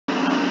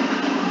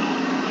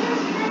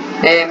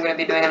Hey, I'm gonna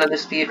be doing another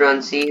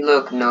speedrun. See,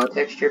 look, no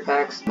texture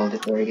packs.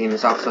 Multiplayer game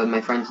is off, so my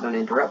friends don't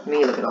interrupt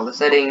me. Look at all the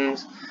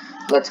settings.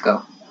 Let's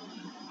go.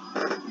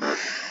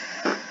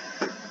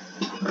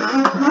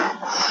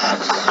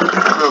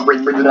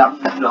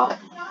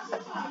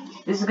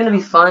 This is gonna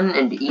be fun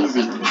and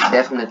easy,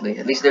 definitely.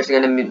 At least there's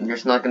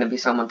not gonna be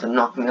someone to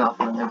knock me off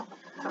when they're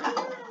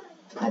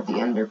at the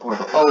ender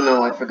portal. Oh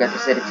no, I forgot to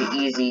set it to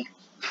easy.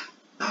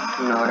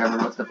 No, whatever.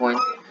 What's the point?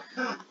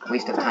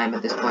 Waste of time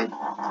at this point.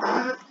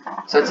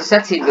 So it's a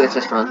set seed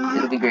glitchless run.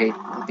 It'll be great.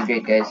 It'll be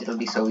great, guys. It'll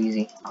be so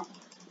easy.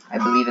 I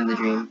believe in the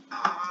dream.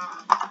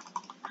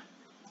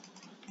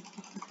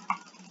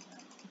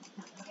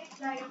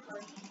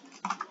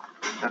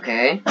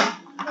 Okay.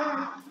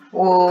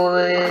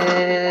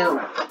 Whoa.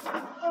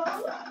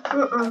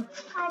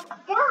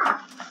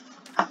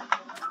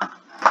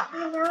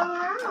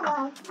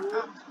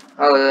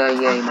 Oh,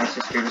 yay, my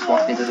sister just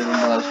walked into the room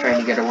while I was trying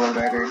to get a world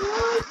record.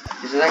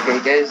 Isn't that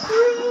great, guys?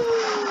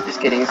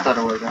 Just kidding, it's not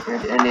a world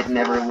record, and it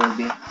never will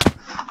be.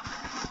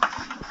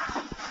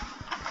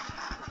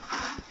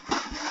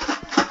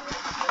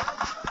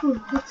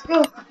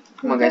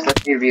 Come on, guys,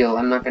 let's be real.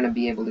 I'm not gonna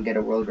be able to get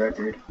a world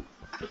record.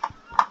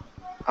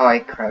 Oh, I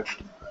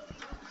crouched.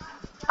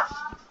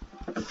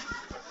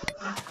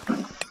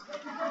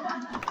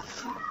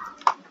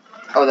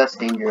 Oh, that's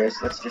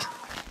dangerous. Let's just...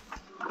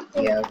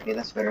 Yeah, okay,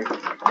 that's better.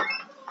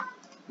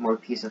 More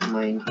peace of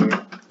mind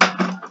here.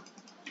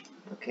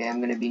 Okay,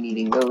 I'm gonna be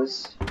needing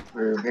those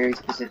for very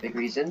specific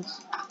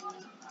reasons.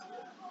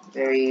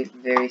 Very,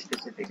 very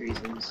specific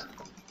reasons.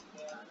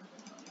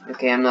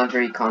 Okay, I'm not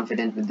very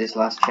confident with this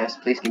last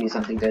chest. Please give me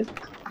something good.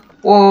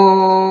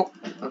 Whoa!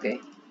 Okay.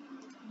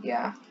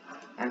 Yeah,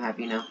 I'm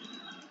happy now.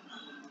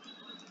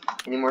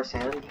 Any more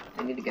sand?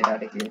 I need to get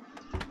out of here.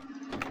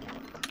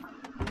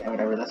 Yeah,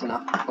 whatever, that's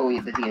enough. Oh,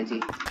 wait, the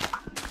TNT.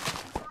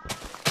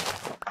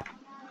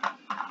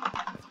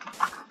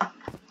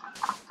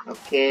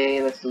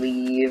 Okay, let's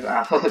leave.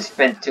 I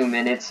spent 2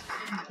 minutes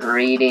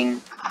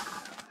reading.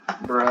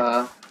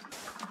 Bruh.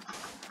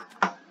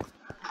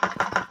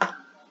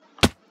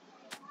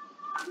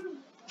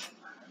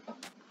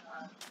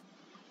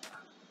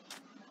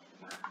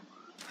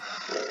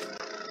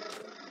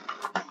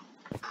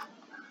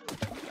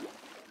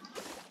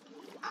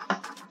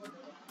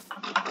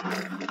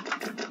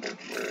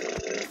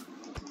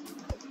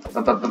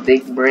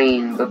 Big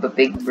brain,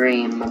 big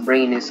brain. My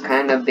brain is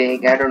kinda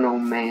big, I don't know,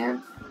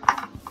 man.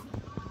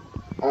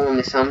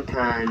 Only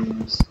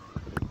sometimes.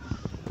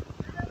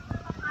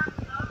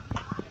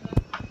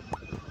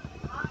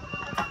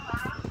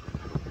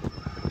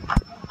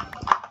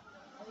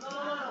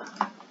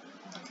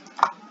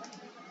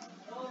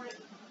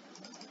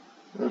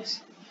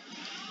 Oops.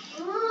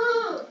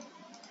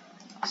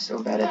 So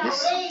bad at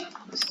this.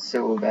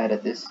 So bad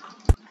at this.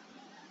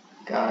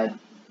 God.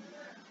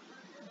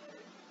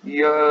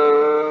 Yeah.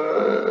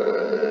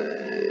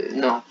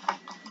 No.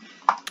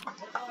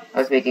 I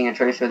was making a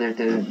choice whether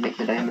to make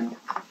the diamond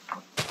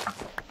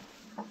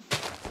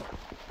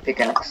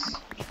pickaxe.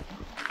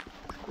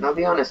 And I'll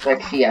be honest,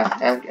 actually, yeah,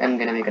 I'm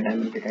gonna make a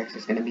diamond pickaxe.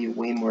 It's gonna be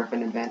way more of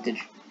an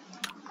advantage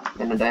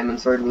than a diamond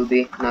sword will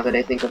be, now that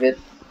I think of it.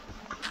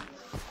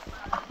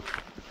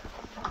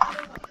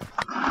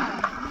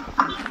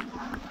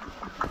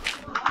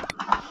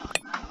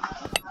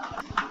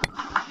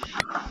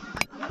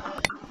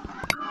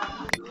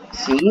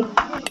 See?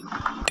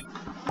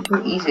 Look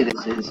how easy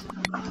this is.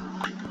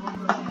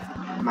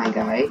 My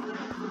guy.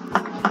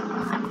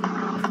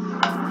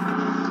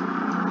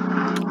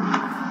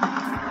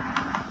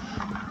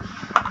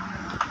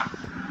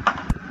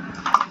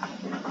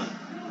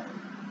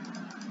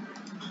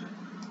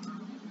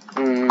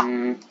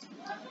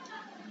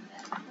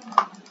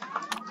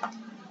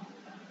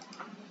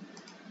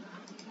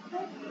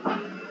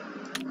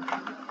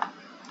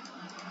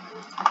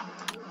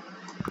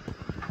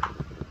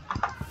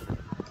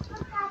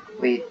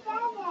 Wait,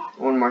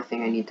 one more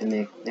thing I need to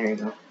make. There you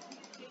go.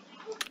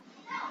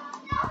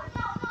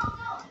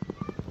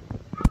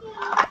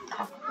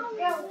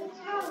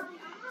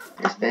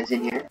 There's beds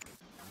in here.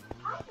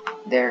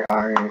 There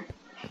are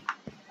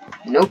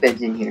no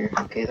beds in here.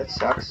 Okay, that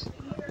sucks.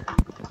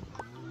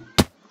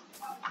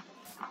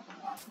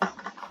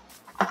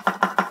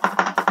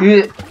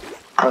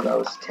 Oh, that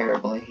was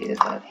terrible. I hated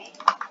that.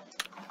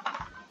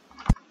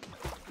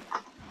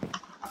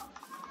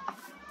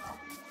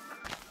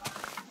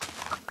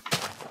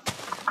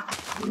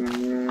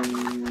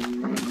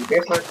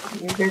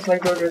 You guys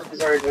like JoJo's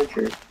Bizarre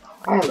Adventure?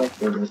 I like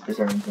JoJo's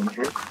Bizarre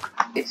Adventure.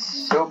 It's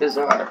so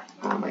bizarre.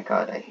 Oh my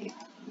god, I hate...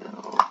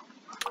 No.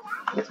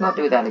 Let's not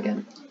do that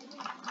again.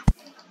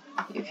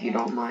 If you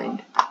don't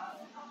mind.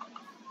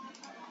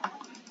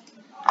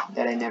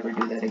 That I never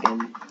do that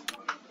again.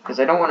 Because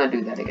I don't want to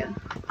do that again.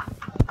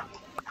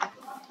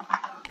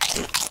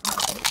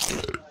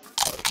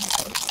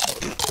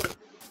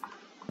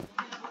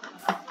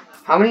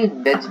 How many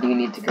beds do you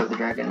need to kill the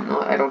dragon?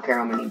 No, I don't care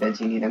how many beds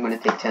you need. I'm gonna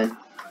take 10.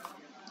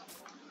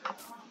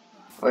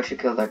 Oh, I should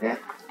kill that guy.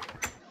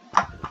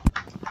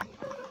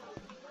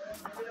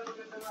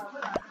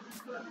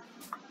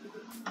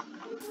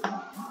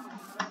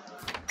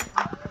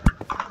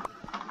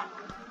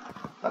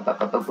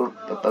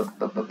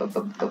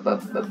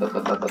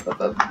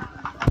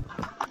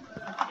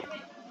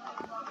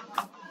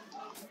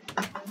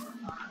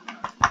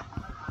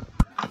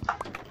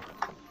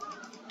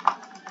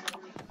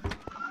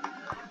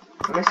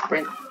 My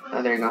sprint.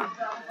 Oh, there you go.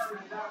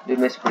 Dude,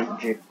 my sprint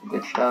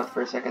glitched out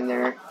for a second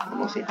there.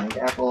 Almost ate my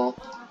apple.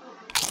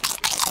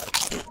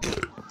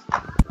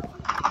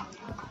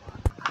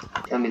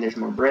 Tell me there's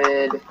more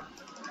bread.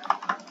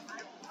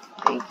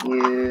 Thank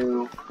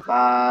you.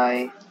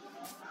 Bye.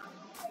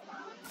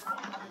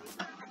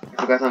 I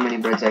forgot how many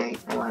beds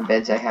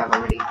I have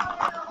already.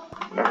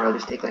 Whatever, I'll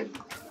just take like.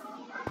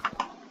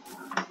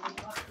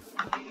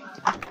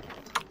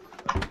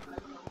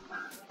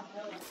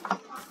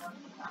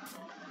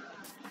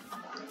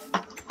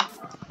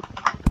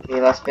 Okay,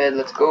 last bed,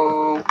 let's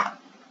go.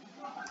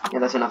 Yeah,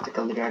 that's enough to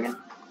kill the dragon.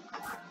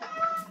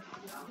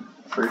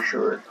 For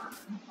sure.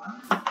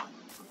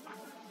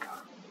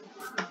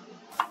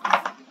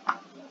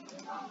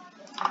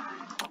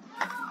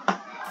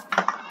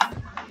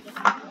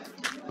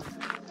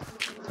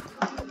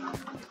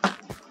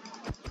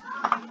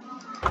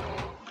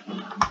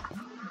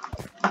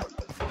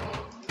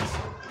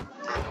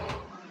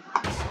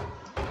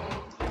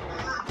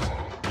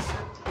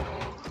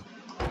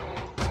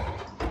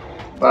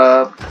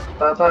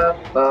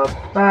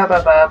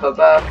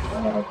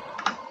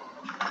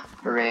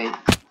 Hooray.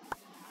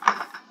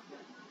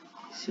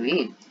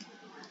 Sweet.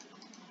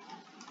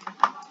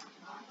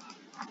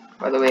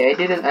 By the way,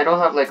 I don't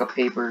have like a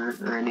paper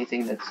or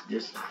anything that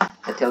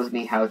tells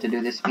me how to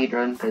do this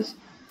speedrun, because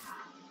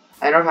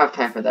I don't have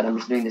time for that. I'm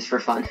just doing this for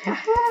fun.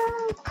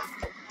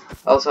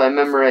 Also, I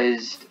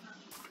memorized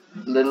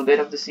a little bit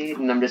of the seed,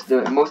 and I'm just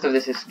doing, most of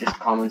this is just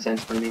common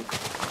sense for me.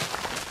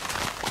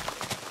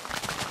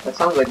 That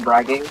sounds like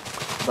bragging,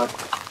 but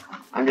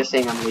I'm just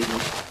saying I'm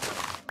lazy.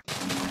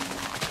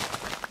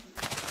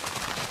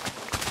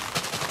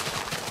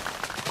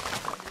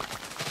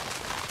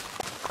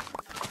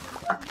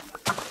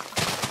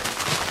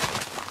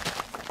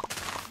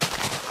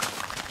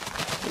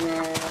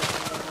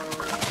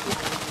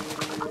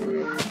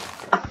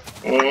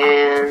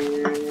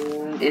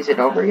 And is it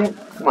over yet?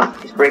 Come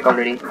on, just break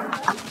already.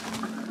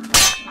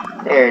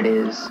 There it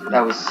is.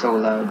 That was so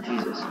loud,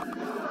 Jesus.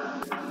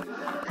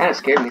 Kinda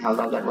scared me how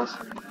loud that was.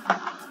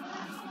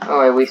 Oh,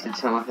 I wasted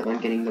some of it on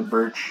getting the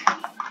birch.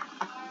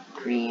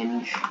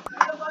 Cringe.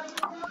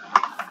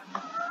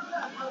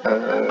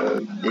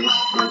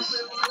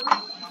 This.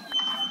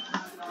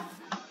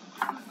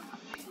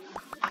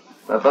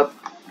 Up.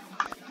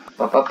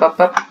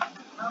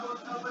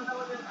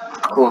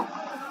 Cool.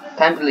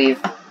 Time to leave.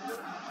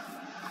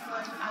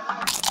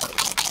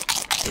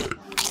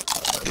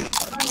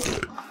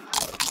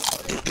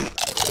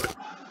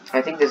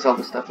 I think this is all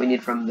the stuff we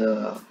need from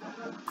the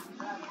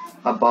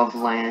above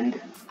land.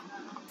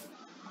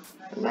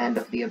 The land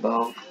of the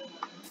above.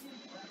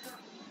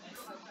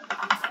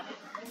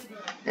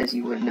 As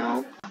you would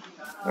know.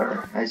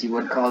 Or as you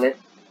would call it.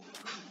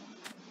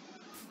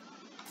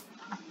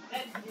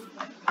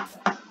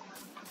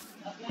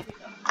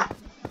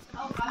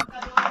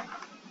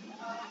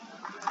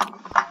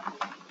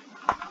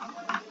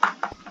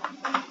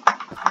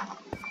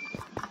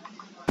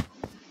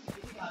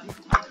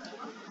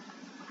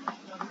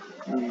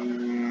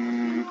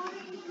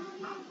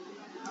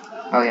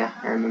 Oh yeah,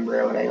 I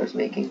remember what I was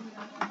making.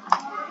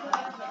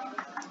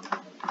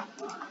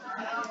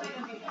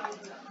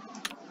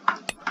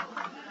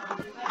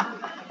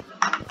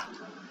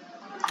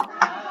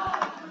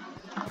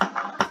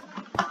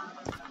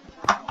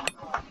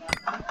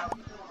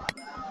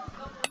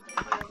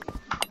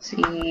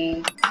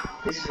 See,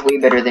 this is way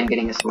better than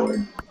getting a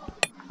sword.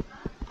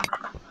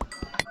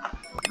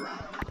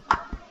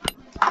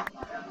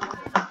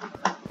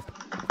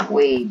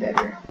 Way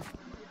better.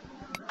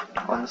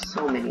 On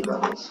so many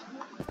levels.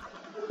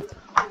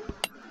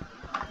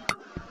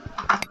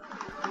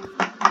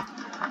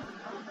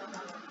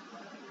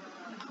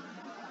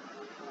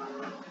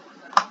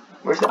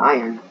 Where's the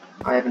iron?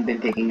 I haven't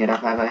been picking it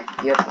up, have I?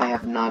 Yep, I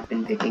have not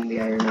been picking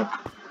the iron up.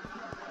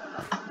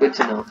 Good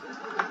to know.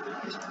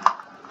 Just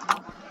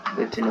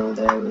good to know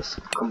that I was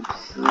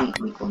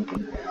completely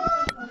clunking.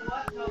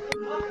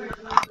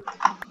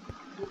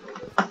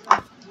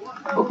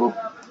 Boop boop.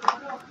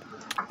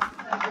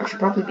 I should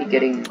probably be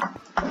getting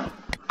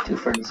 2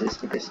 furnaces,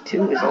 because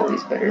 2 is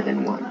always better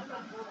than 1.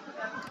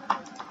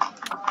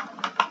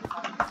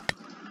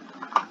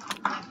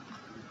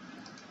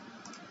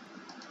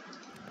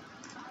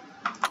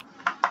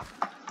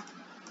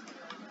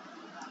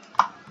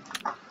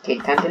 Okay,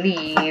 time to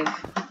leave.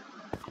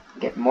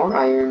 Get more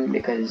iron,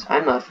 because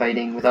I'm not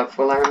fighting without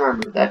full iron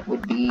armor. That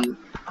would be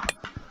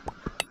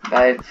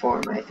bad for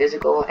my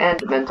physical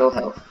and mental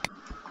health.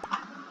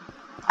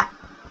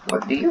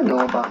 What do you know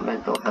about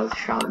mental health,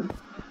 Sean?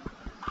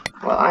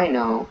 Well, I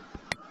know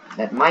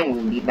that mine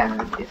will be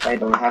bad if I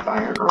don't have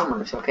iron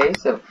armors, okay?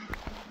 So,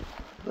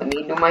 let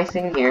me do my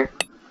thing here.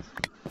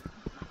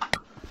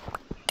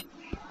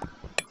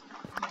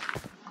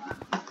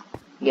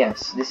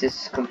 Yes, this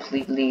is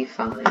completely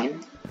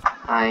fine.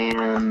 I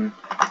am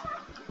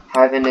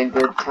having a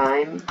good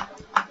time.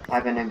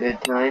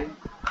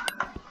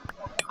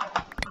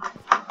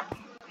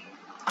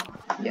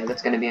 Yeah,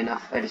 that's gonna be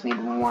enough. I just need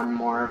one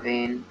more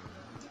vein.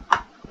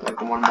 Like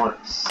one more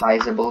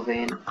sizable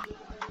vein.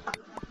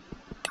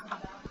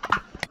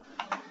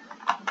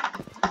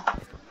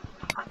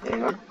 There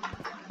you go.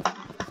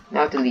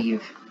 Now to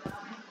leave.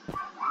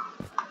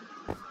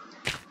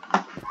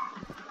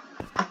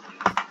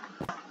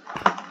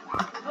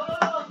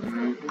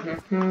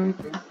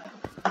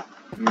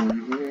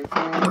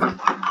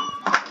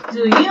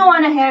 Do you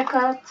want a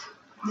haircut?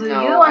 Do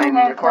No, you want I'm a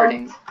haircut?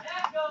 recording.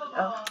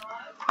 Oh,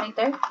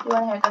 later? You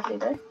want a haircut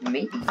later?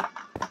 Maybe.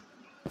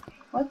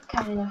 What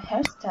kind of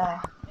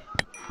hairstyle?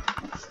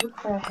 Let's look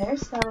for a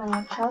hairstyle and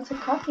a child to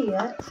copy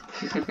yet.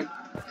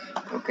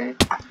 Okay.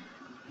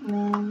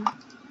 Man,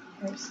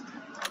 hairstyle.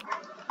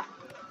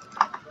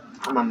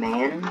 I'm a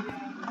man?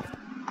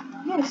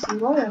 Yes,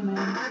 you are a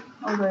man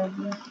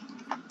already.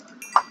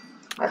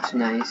 That's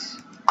nice.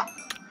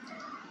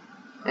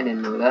 I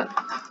didn't know that.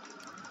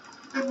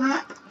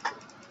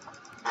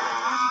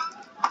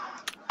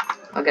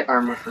 I'll get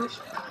armor first.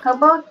 How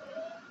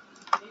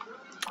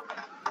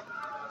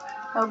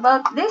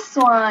about this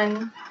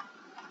one?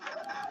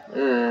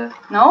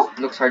 No?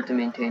 Looks hard to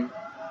maintain.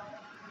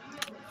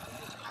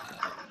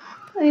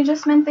 You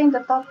just maintain the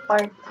top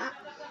part.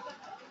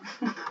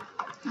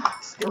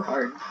 Still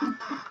hard.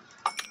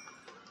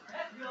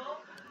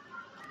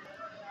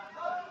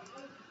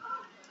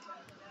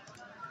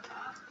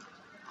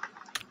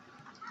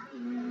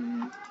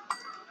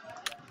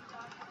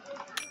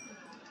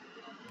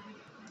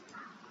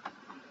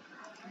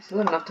 Still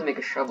have enough to make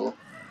a shovel.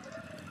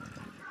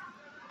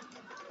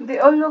 They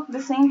all look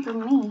the same to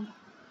me.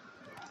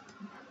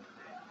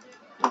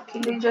 Okay.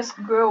 They just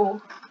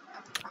grow.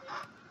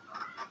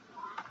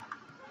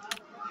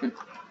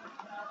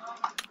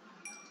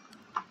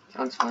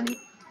 Sounds funny.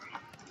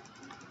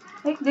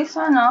 Like this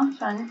one, no,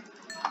 Sean.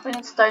 When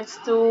it starts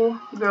to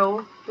grow,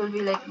 it will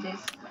be like this.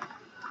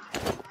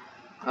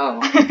 Oh.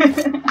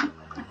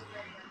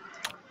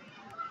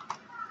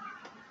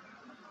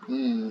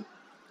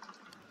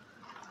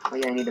 Oh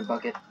yeah, I need a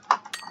bucket.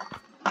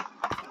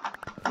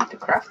 I need to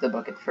craft the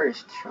bucket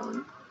first,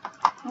 Sean.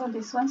 Oh,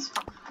 this one's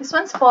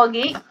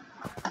foggy,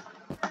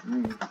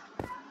 Mm.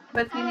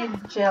 but you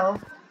need gel.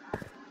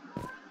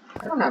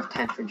 I don't have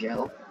time for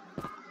gel.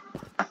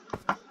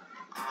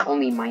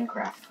 Only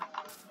Minecraft.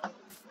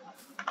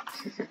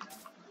 This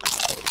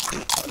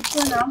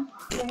one, no.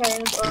 The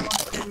hair is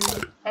almost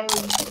ready. I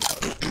will use.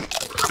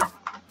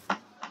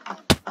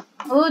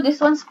 Oh, this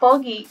one's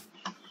foggy.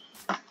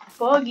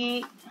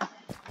 Foggy.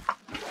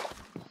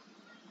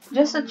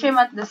 Just to trim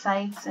at the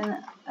sides, and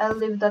I'll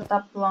leave the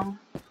top long.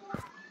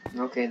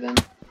 Okay then.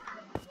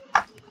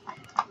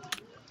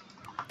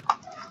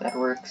 If that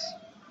works.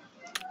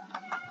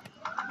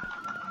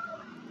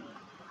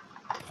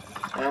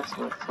 That's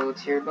what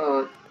floats your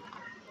boat.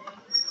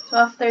 So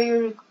after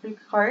you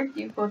record,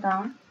 you go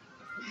down.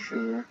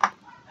 Sure.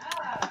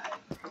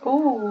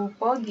 Oh,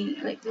 foggy,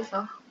 like this.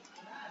 Oh,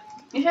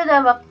 you should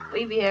have a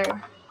wavy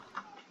hair.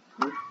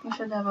 You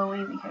should have a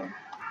wavy hair.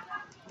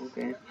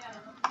 Okay.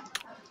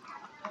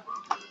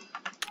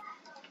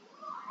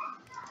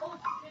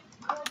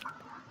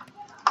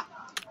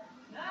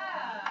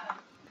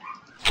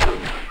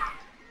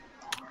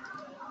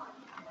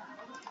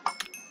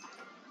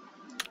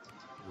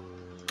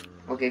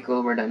 Okay,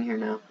 cool, we're done here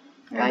now.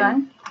 You're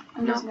done?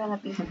 I'm No. just gonna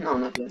pee. No,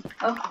 not yet.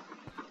 Oh.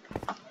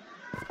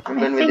 I'm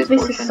I done with think this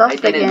this is portion. soft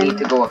I didn't again. need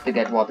to go up to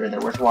get water. There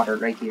was water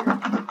right here.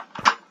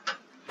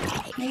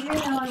 Maybe I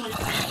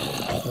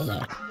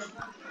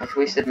I've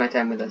wasted my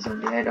time with that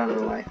zombie. I don't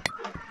know why.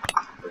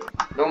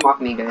 Don't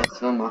mock me, guys.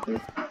 Don't mock me.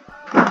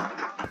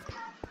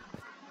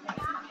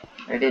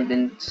 I didn't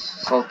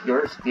insult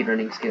your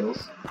speedrunning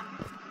skills.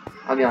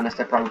 I'll be honest,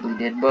 I probably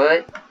did,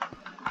 but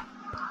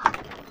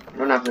I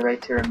don't have the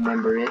right to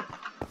remember it.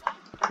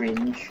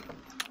 Cringe.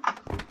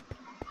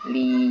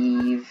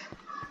 Leave.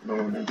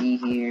 Don't wanna be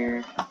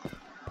here.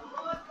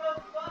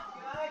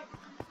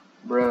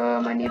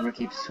 Bruh, my neighbor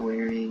keeps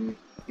swearing.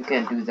 You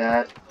can't do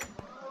that.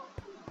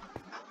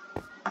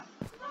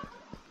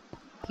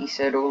 He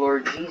said, "Oh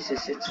Lord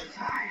Jesus, it's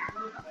fire."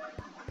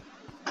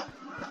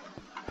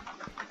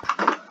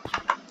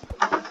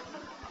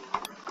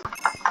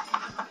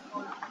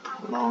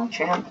 Long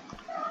champ.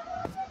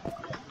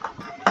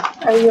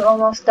 Are you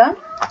almost done?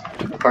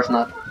 Of course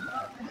not.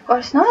 Of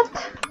course not.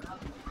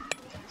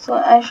 So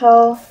I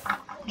shall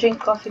drink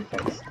coffee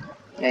first.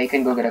 Yeah, you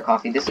can go get a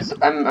coffee.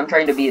 I'm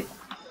trying to beat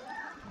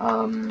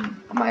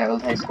my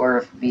old high score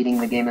of beating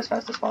the game as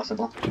fast as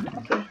possible.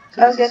 Okay.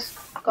 So I'll get this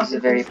coffee is a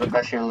very first.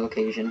 professional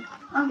occasion.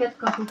 I'll get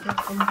coffee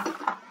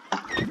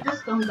first.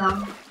 Just calm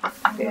down.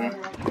 Okay.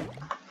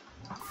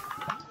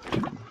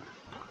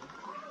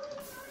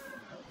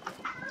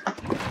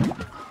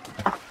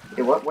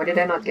 Okay, what? Why did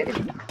I not get it?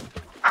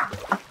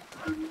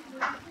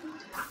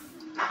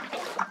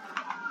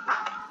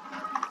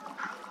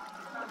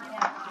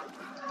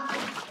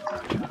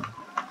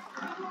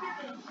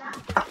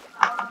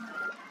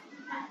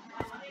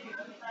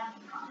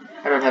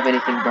 I don't have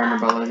anything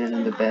vulnerable other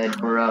than the bed,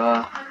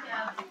 bruh.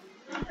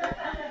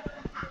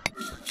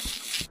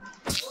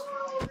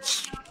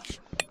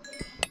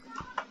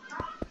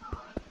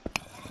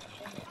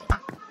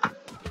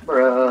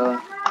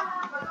 Bruh.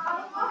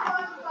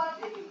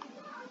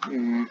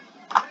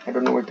 I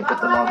don't know where to put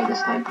the lava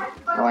this time.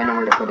 Oh, I know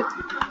where to put it.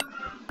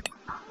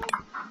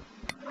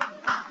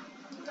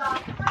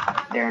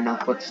 There, and I'll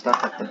put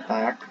stuff at the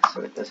back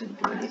so it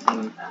doesn't do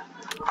anything.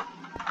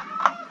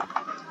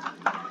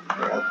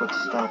 There, I'll put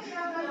stuff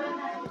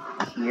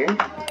here.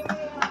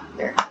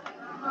 There.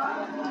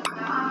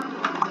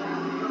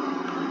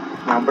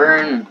 Now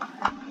burn!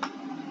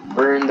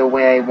 Burn the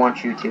way I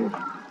want you to.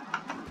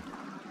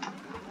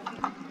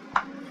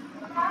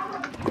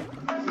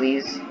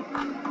 Please.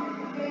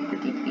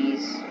 Pretty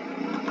please.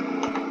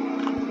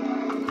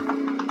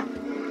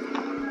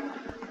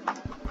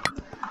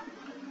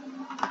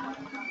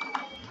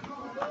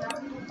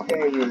 Why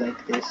are you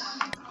like this?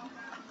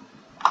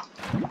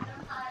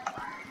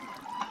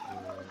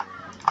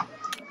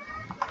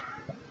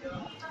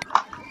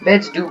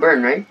 Beds do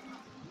burn, right?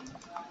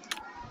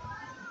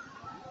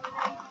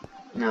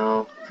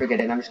 No, forget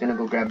it. I'm just gonna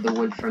go grab the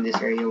wood from this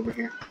area over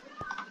here.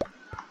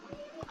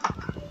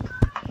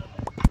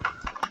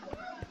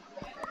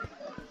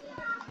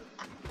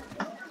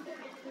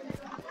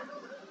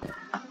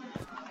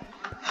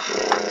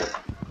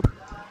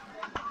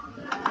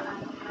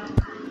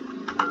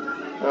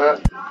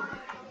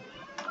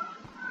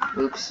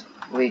 Oops.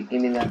 Wait,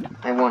 give me that.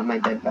 I want my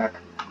bed back.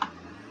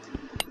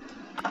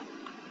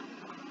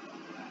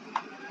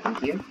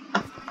 Thank you.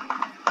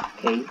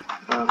 Okay,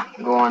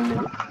 go on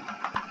now.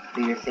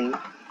 Do your thing.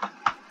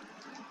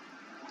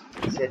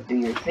 I said do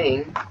your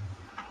thing.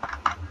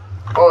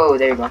 Oh,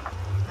 there you go.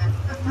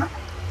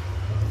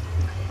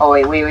 Oh,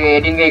 wait, I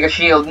didn't get a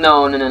shield.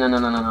 No,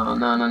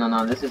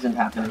 this isn't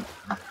happening.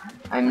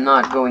 I'm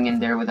not going in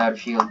there without a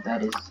shield,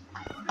 that is...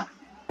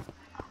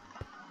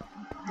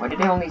 Why did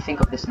I only think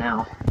of this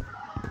now?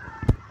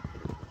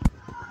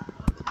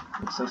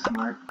 I'm so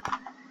smart.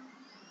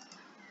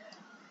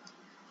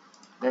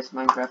 Best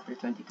Minecraft for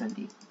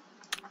 2020.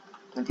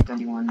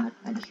 2021,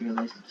 I just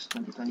realized it's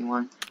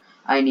 2021.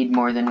 I need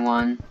more than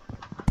one.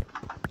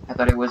 I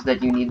thought it was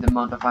that you need the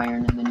amount of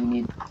iron and then you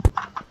need...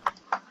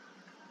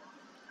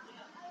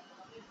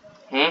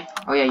 Huh?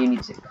 Oh yeah, you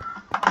need 6.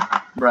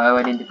 Bro,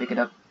 I didn't pick it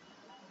up.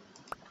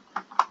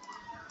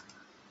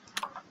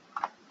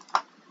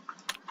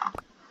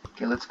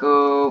 Okay, let's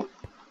go.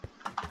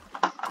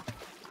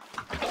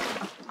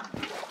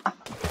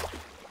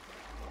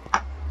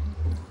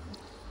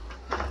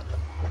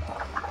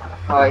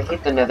 Oh, I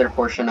hate the nether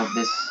portion of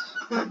this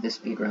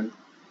speedrun.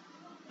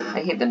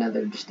 I hate the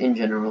nether, just in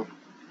general.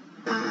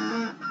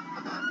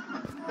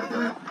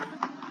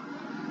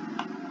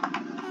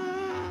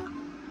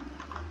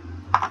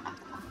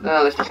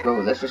 No, let's just go.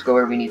 Let's just go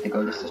where we need to go.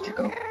 Let's just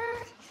go.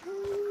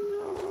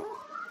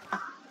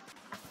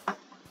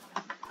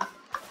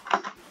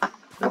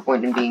 No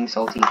point in being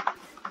salty.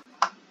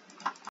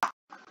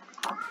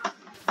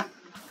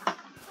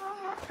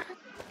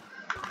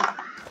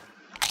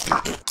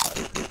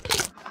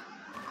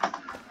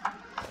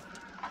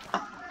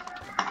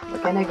 Where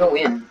can I go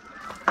in?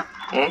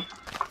 Eh?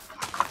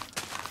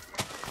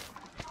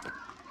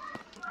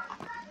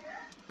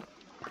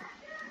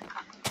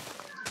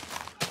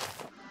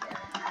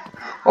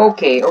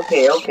 Okay.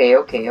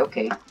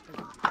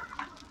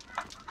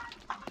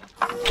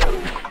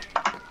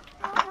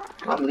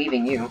 I'm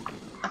leaving you.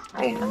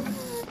 I am.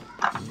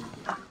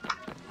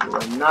 You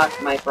are not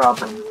my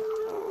problem.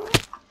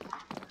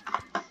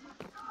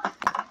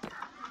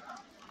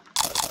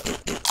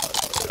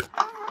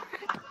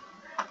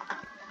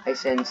 I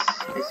sense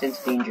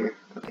danger.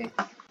 Okay.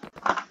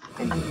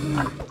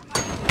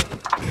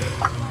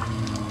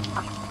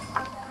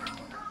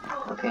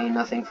 Okay,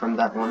 nothing from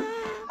that one.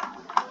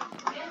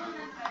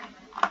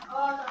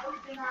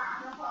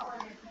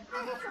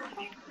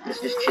 Let's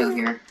just chill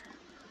here.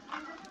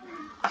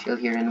 Chill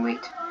here and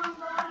wait.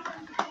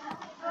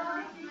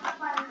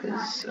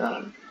 Because,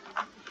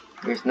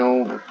 there's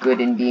no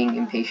good in being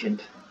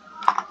impatient.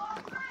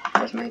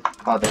 As my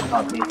father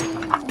taught me.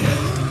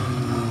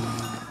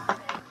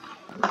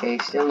 Okay,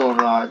 still no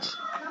rods.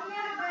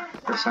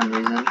 For some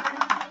reason.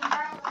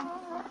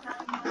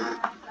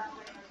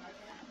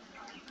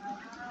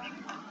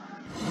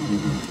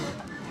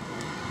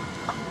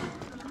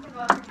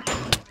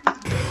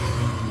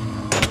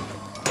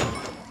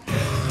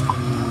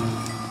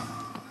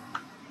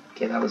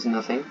 Okay, that was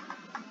nothing.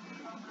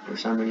 For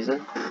some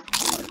reason.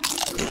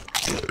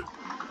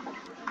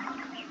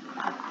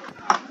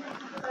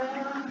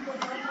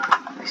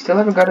 I still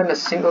haven't gotten a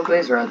single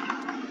blaze rod.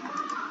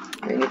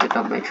 I need to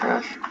dump my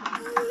trash.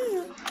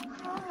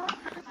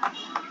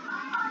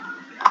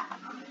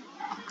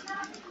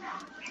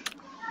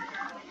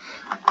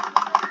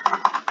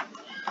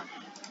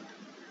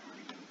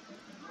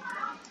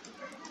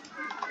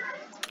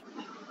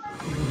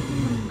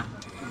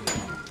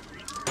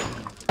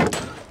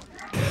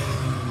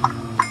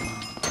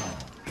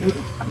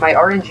 My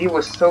RNG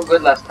was so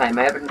good last time.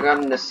 I haven't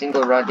gotten a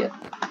single rod yet.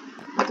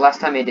 Like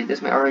last time I did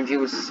this, my RNG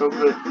was so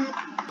good.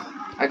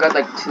 I got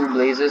like 2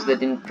 blazes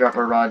that didn't drop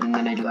a rod, and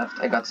then I left.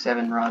 I got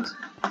 7 rods.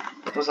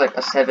 It was like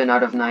a 7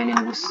 out of 9, and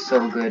it was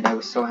so good. I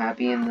was so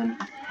happy, and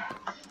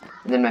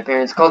then my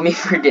parents called me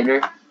for dinner.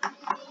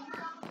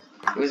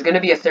 It was gonna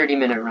be a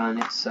 30-minute run.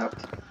 It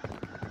sucked.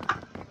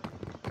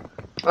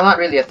 Well, not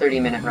really a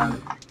 30-minute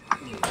run.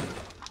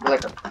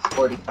 Like a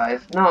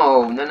 45.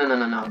 No.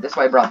 That's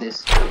why I brought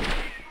this.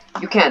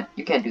 You can't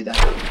do that.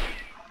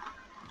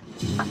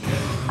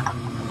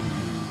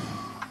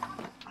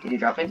 Did he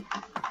drop it?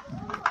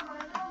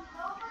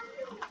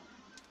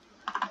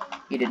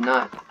 He did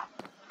not.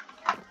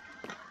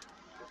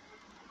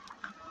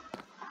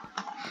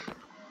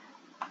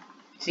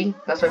 See?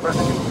 That's why I brought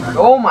this.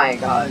 Oh my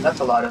god,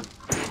 that's a lot of...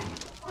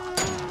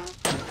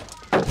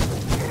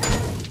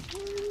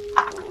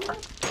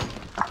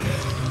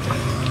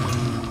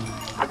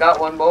 I got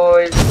one,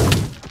 boys.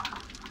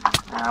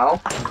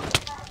 Ow.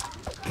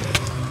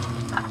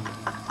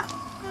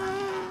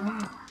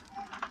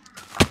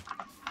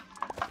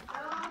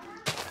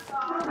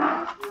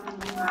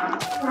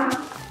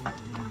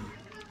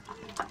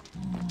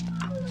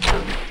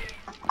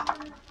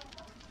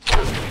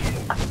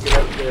 Would you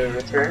like to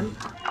return?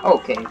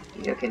 Okay.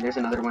 Okay, there's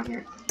another one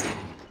here.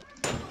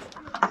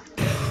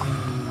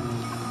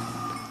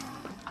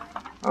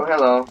 Oh,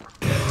 hello.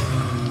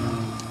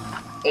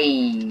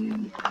 Hey.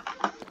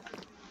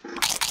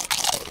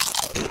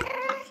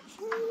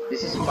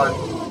 This is fun.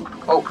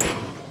 Oh.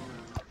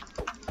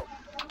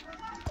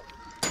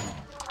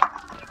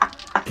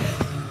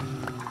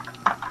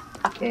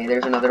 Okay,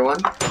 there's another one.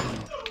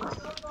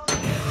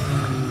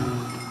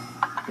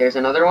 There's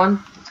another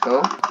one. Let's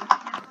go.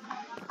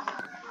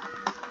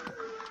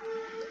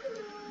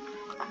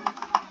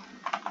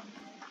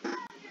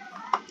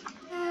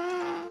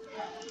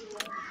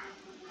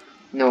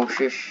 No,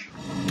 shush.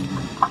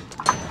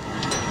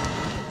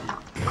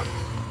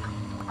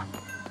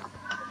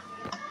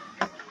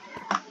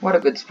 What a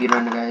good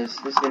speedrun, guys.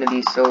 This is gonna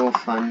be so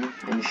fun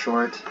and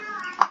short.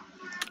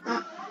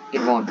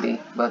 It won't be,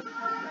 but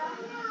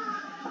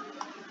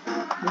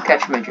you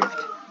catch my drift.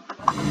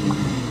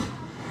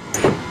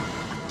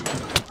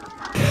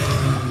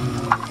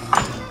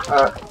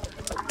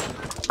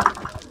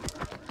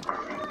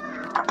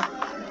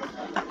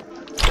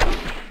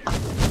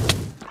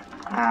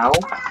 Ow.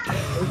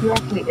 Did you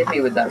actually hit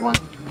me with that one?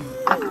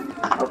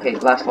 Okay,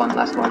 last one.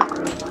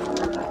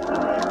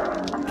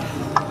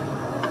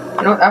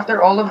 You know,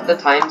 after all of the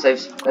times I've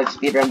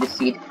speedrun this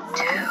seed,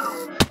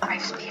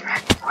 I've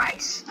speedrun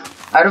twice.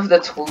 Out of the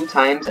 2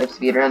 times I've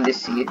speedrun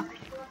this seed,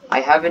 I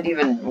haven't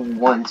even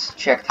once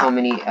checked how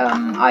many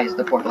eyes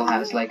the portal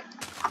has. Like,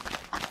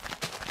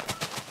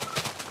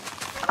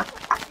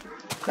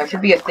 that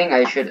should be a thing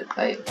I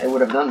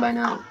would have done by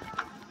now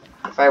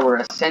if I were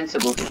a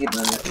sensible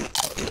speedrunner.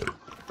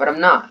 But I'm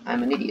not.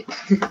 I'm an idiot.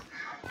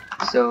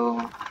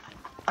 So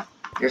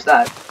there's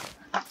that.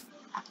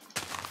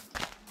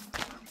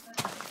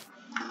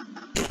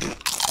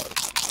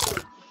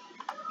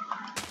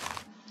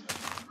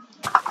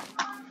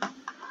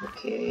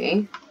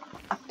 Okay,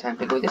 time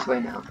to go this way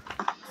now.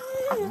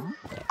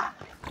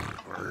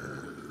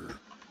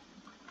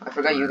 I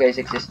forgot you guys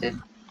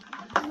existed.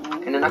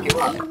 Can I knock you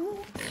off?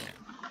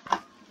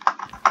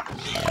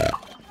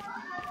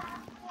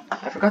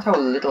 I forgot how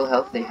little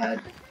health they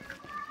had.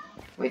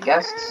 Wait,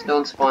 ghasts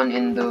don't spawn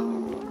in the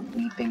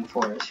Weeping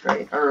Forest,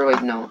 right? Or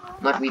wait, no,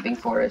 not Weeping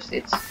Forest.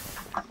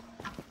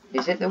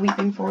 Is it the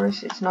Weeping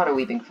Forest? It's not a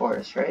Weeping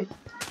Forest, right?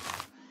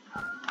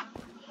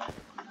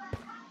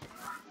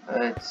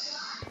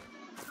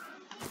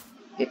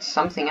 It's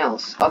something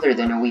else other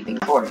than a Weeping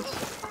Forest.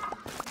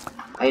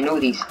 I know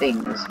these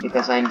things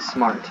because I'm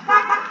smart.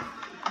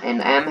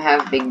 And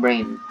have big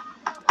brain.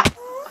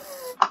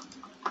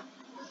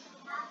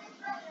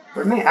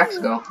 Where'd my axe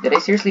go? Did I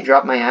seriously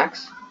drop my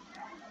axe?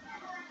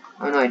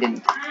 Oh no, I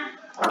didn't.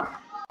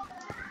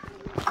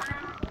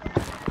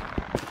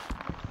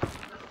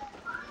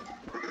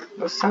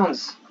 Those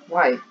sounds.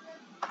 Why?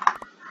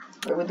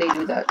 Why would they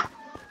do that?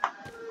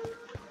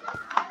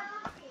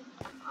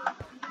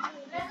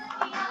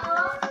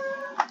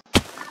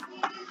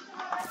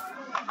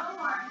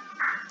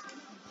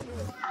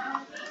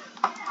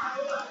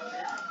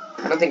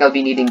 I don't think I'll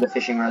be needing the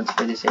fishing rods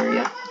for this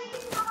area.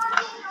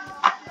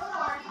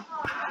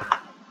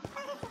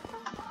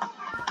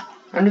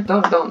 And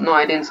no,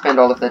 I didn't spend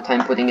all of that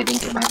time putting it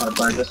into my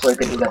hotbar just so I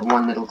could do that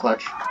one little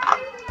clutch.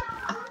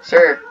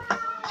 Sir,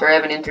 I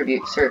have an interview.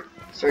 Sir,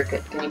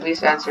 can you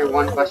please answer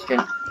one question?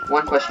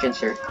 One question,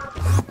 sir.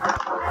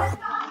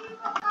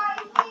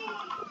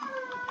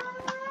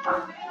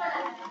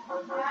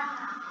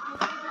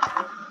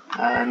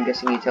 I'm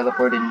guessing he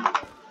teleported.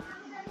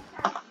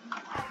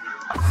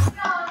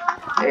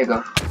 There you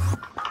go.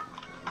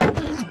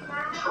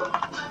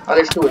 Oh,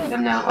 there's 2 of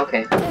them now.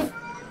 Okay.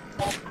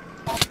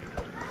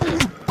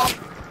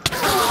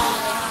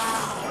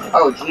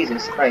 Oh,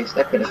 Jesus Christ,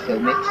 that could have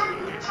killed me.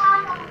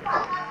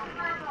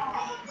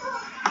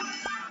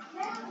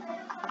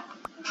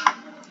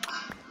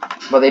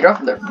 Well,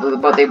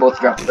 they both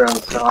dropped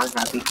throws, so I'm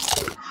happy.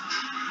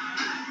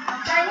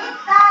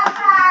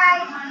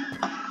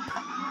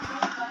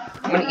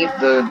 I'm gonna eat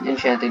the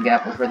enchanted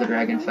apple for the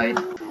dragon fight.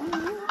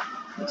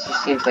 It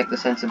just seems like the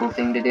sensible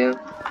thing to do.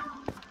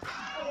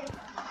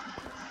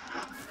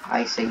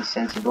 I say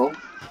sensible.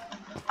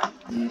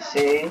 You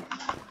say...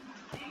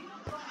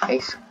 I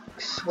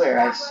swear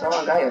I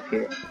saw a guy up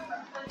here.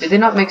 Did they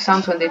not make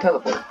sounds when they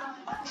teleport?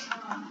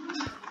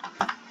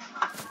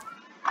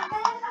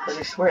 Because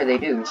I swear they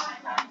do.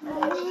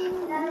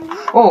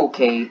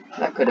 Okay,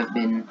 that could have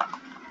been...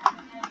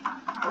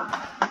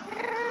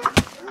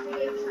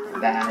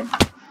 bad.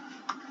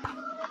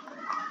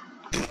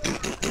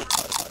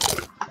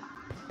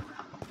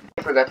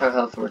 I forgot how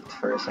health worked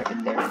for a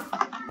second there.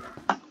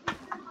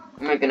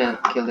 I'm not gonna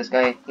kill this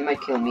guy. He might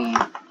kill me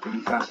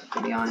pretty fast,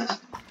 to be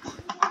honest.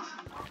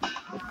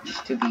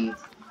 Just to be...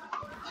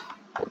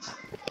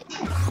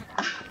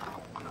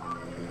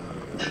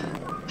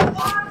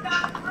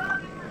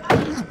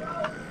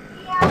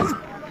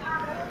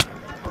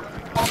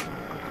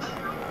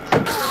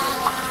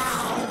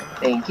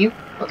 Thank you.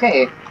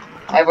 Okay.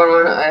 I have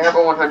a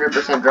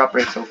 100% drop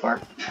rate so far.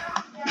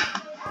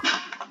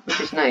 Which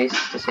is nice,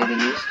 to say the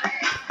least.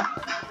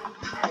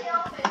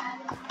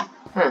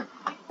 Huh.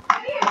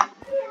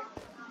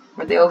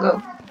 Where'd they all go?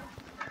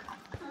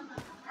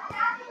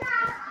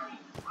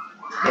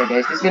 Yeah,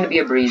 guys, this is gonna be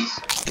a breeze.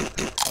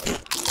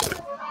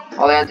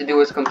 All I had to do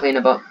was complain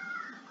about...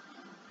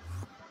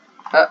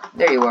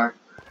 there you are.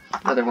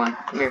 Another one.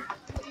 Come here.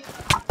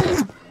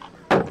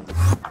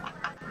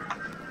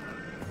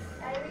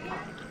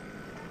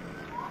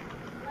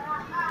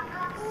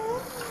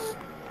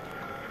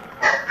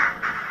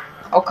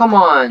 Oh, come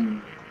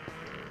on!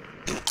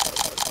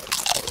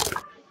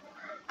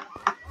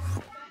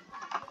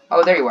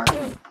 Oh, there you are.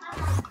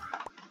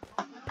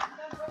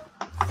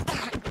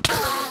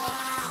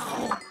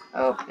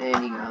 Oh,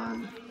 and he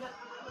gone.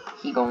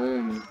 He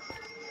gone.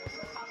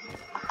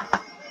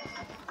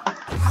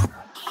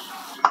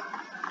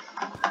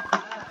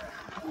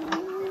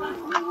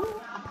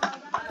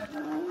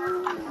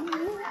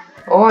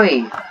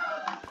 Oi!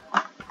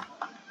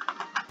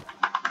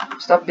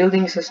 Stop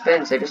building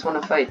suspense, I just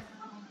want to fight.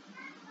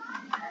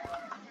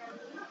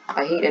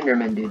 I hate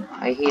Endermen, dude.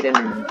 I hate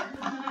Endermen.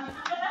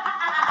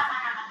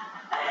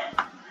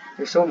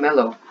 They're so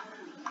mellow.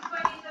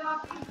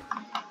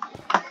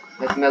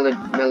 Like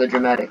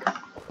melodramatic.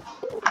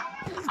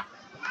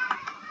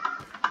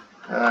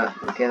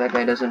 Okay, that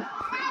guy doesn't...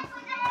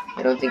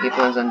 I don't think he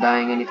plans on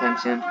dying anytime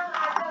soon.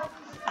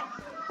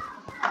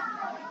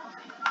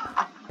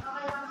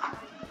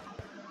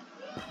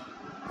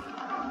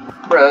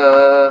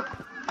 Bruh!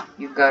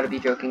 You've gotta be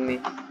joking me.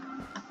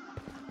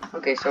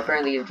 Okay, so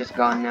apparently he's just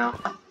gone now.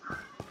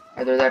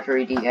 Either that or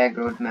he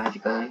de-aggroed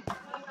magically.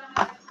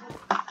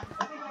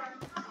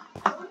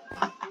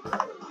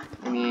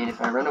 I mean, if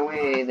I run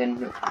away,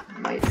 then it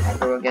might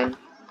aggro again.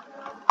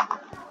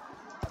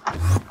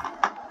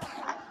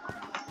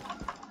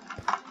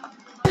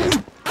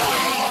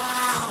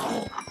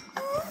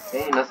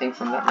 Okay, nothing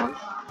from that one.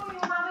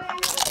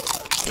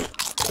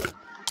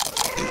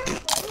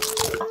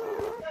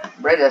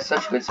 Bread has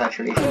such good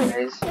saturation,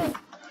 guys.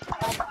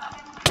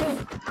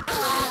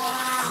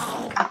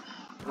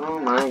 Oh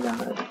my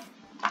god.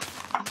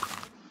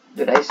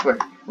 Dude, I swear,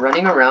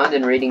 running around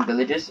and raiding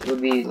villages would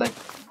be like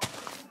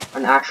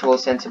an actual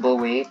sensible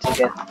way to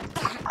get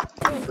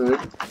food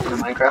in a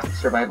Minecraft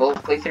survival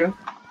playthrough.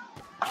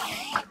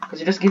 Because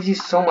it just gives you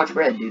so much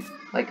bread, dude.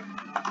 Like,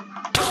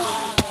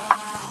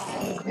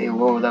 hey,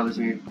 whoa, that was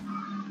weird.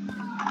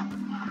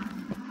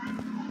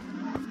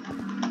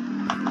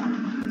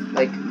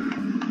 Like,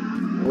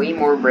 way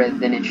more bread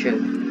than it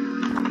should.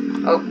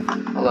 Oh,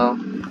 hello.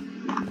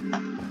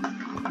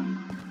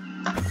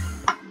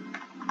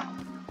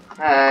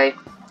 Hi.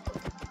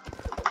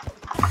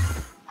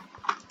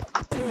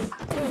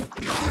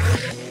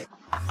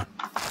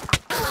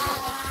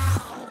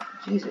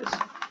 Jesus.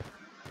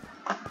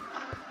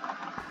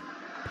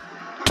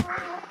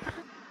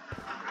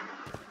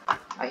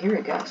 I hear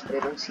a ghast, but I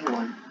don't see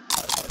one.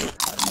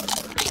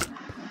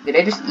 Did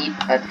I just eat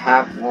at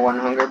half one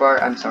hunger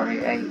bar? I'm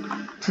sorry, I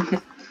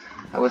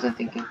wasn't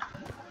thinking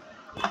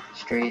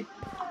straight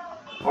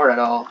or at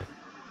all.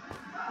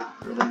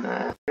 For the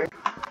matter.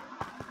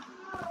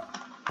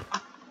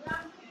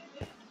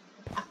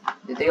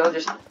 Did they all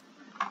just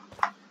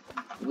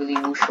really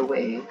whoosh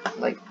away?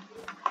 Like,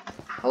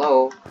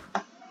 hello?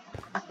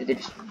 Did they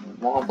just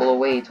wobble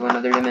away to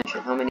another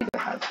dimension? How many do I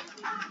have?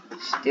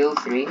 Still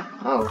 3?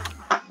 Oh.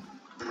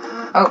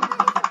 Oh!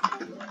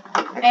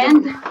 Actually,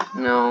 And?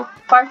 No.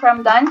 Far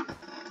from done?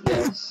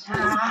 Yes.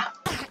 I'm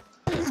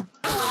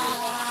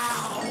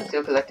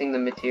still collecting the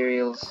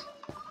materials.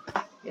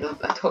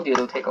 I told you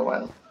it'll take a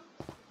while.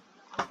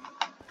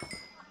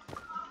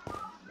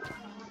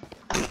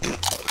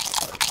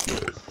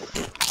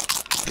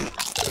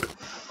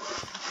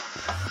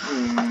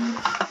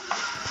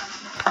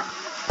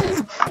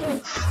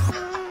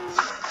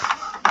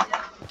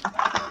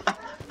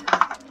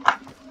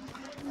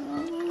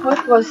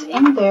 What was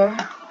in there?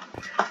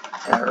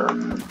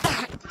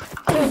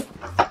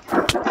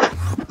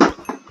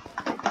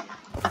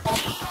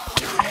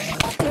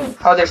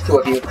 Oh, there's two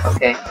of you.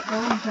 Okay.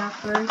 Oh,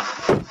 jackers.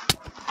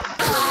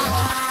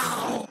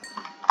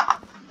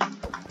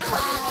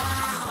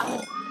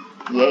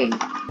 Yay.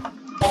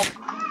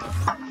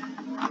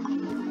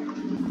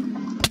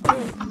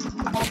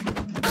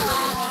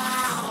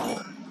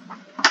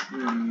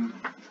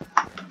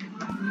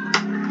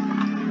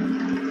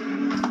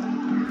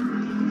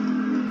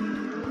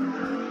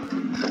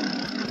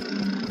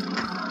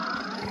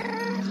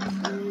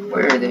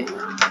 Where are they?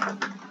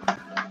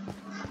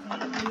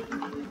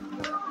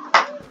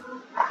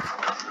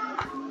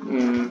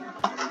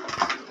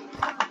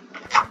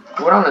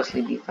 It would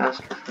honestly be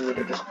faster for me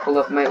to just pull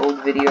up my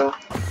old video,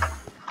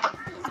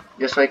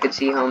 just so I could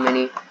see how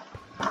many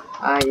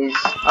eyes.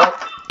 Oh!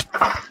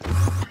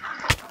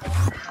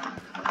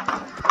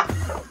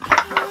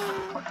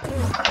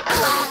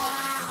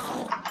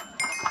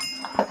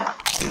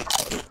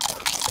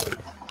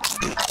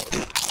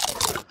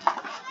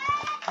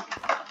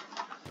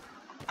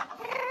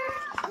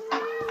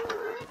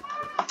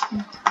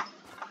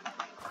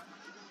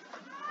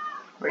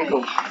 Where'd he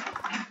go?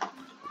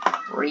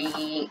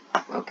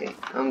 Okay,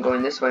 I'm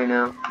going this way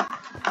now.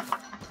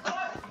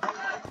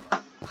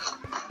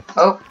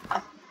 Oh,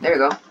 there you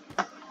go.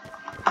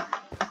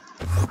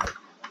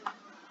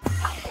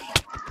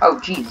 Oh,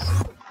 jeez.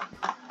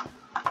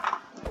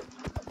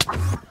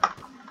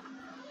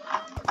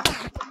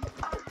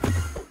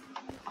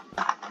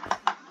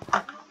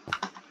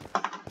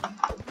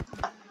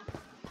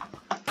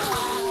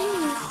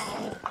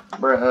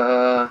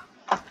 Bruh.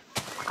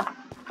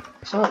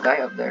 I saw a guy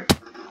up there.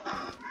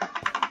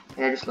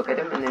 Can I just look at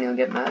him and then he'll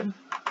get mad?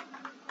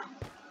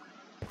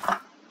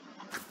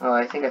 Oh,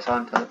 I think I saw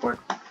him teleport.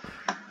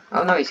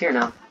 Oh no, he's here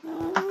now.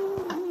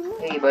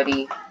 Hey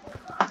buddy,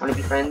 wanna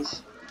be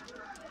friends?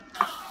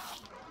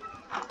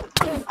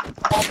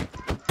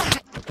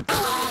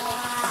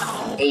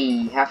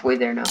 Hey, halfway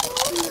there now.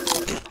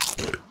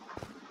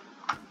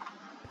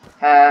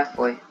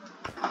 Halfway.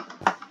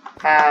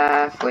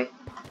 Halfway.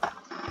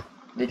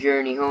 The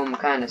journey home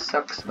kinda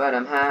sucks, but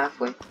I'm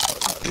halfway.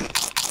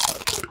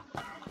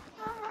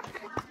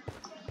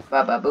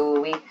 Baba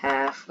booey,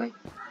 halfway.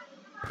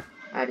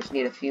 I just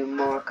need a few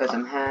more cause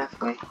I'm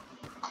halfway.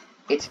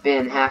 It's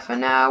been half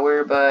an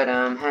hour, but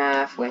I'm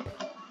halfway.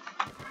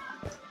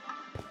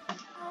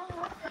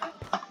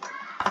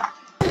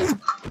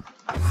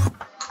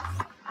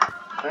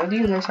 Why do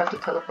you guys have to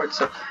teleport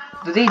so?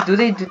 Do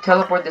they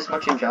teleport this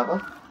much in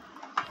Java?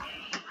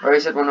 Or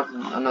is it one of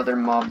another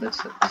mob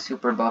that's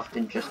super buffed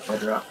in just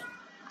Bedrock?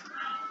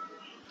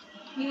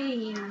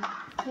 Hey.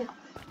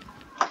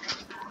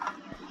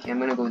 Okay, I'm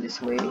gonna go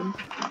this way.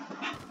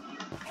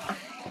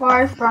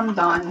 Far from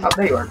dawn. Oh,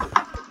 there you are.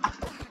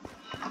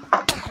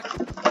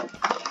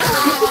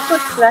 You should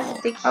put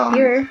plastic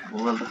here.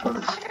 Well, before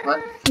this.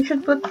 What? You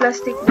should put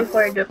plastic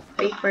before the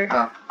paper.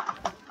 Oh.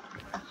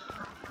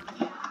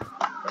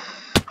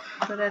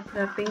 So that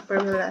the paper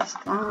will last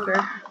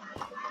longer.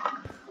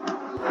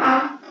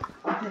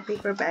 The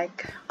paper bag.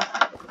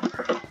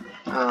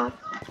 Oh.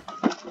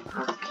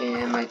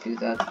 Okay, I might do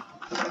that.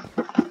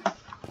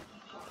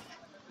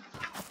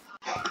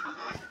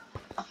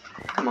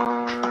 Come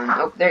on.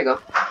 Oh, there you go.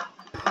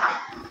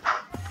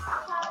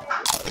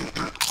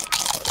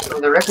 So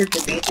the record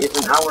to beat is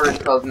 1 hour and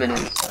 12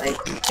 minutes. I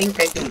think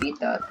I can beat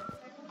that.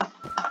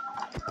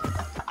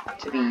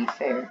 To be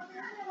fair.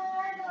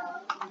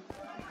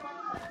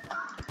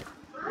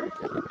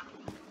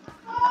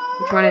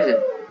 Which one is it?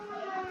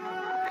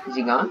 Is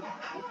he gone?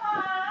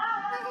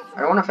 I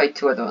don't want to fight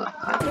two at the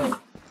time.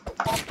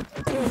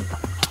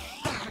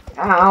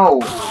 Ow!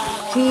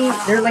 See,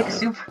 they're like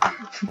super...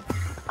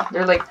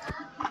 they're like...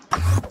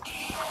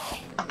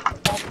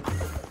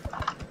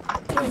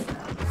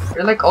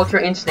 They're like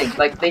Ultra Instinct,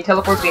 like they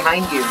teleport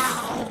behind you.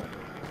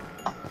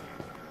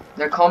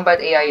 Their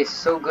combat AI is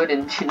so good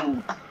in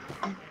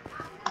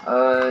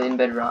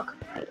Bedrock.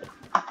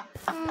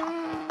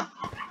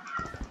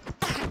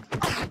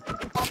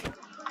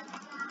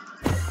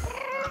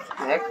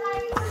 Heck?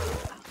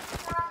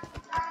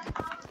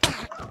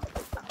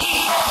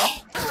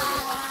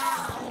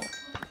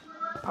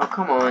 Oh,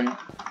 come on.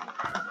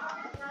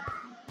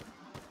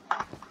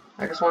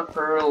 I just want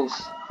pearls.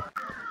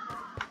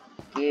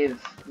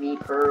 Give me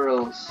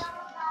pearls.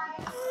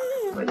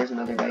 Wait, there's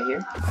another guy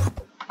here.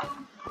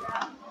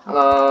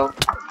 Hello.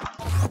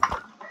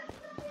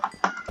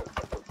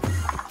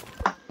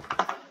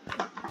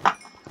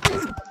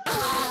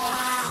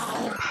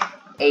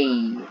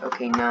 Hey,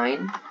 okay,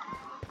 9.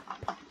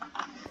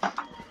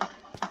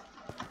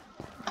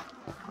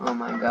 Oh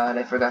my god,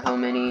 I forgot how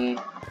many.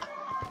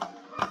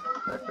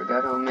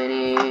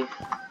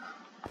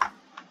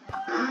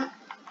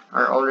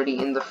 Are already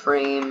in the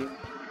frame.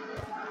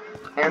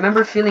 I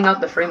remember filling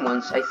out the frame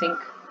once, I think.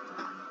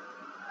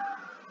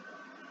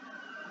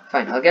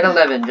 Fine, I'll get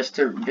 11 just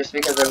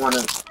because I want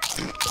to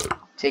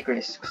take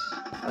risks.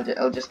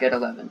 I'll just get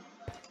 11.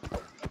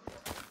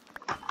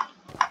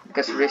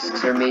 Because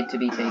risks are made to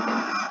be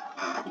taken.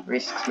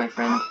 Risks, my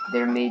friend,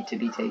 they're made to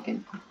be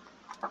taken.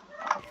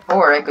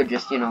 Or I could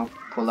just, you know,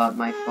 pull out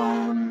my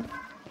phone,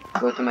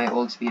 go to my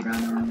old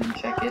speedrunner and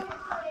check it.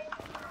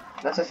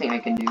 That's a thing I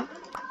can do.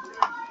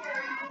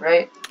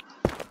 Right?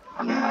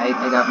 Yeah,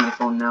 I got my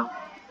phone now.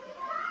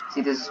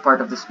 See, this is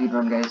part of the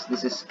speedrun, guys.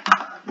 This is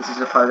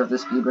a part of the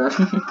speedrun.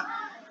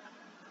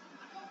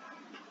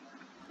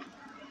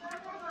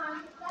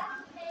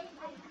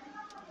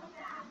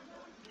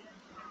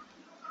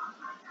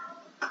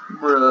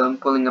 Bruh, I'm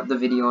pulling up the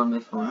video on my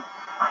phone.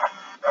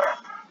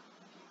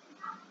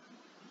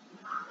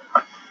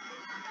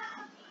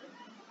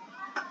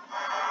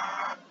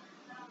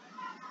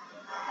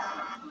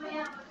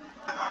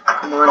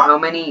 Come on, how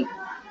many?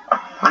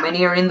 How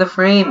many are in the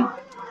frame?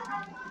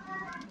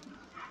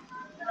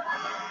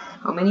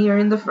 How many are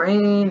in the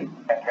frame?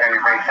 Very,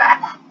 very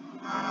fast.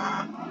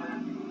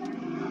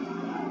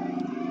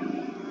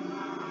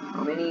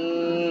 How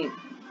many?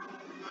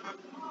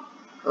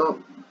 Oh.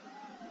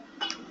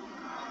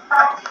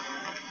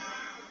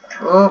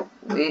 Oh,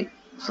 wait.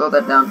 Slow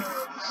that down.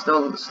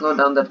 Slow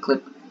down that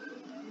clip.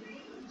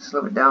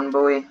 Slow it down,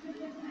 boy.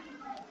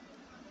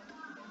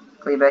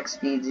 Playback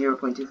speed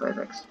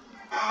 0.25x.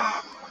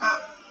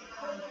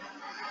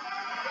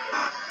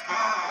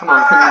 Come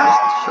on, can you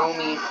just show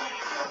me?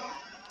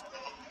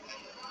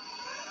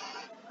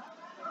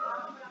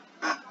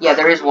 Yeah,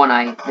 there is one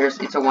eye.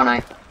 It's a one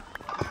eye.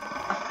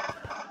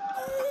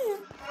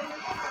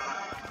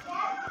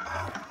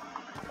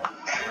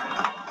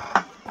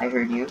 I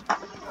heard you.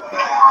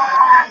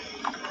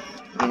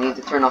 I need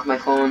to turn off my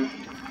phone.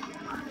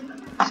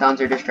 Sounds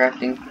are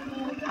distracting.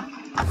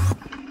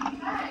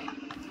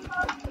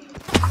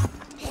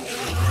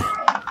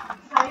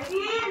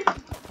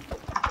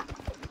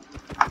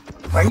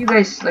 Why are you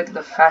guys like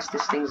the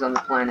fastest things on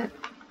the planet?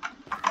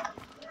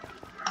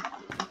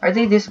 Are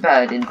they this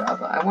bad in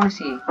Java? I want to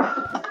see.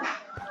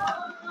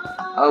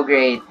 Oh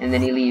great, and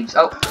then he leaves.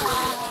 Oh!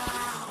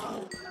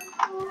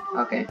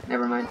 Okay,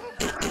 never mind.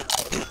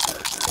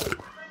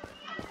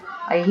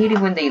 I hate it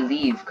when they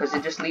leave, because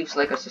it just leaves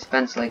like a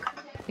suspense, like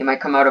he might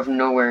come out of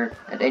nowhere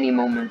at any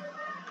moment.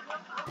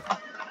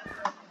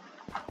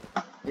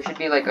 There should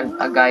be like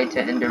a guide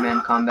to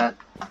Enderman combat.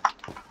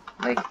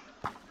 Like,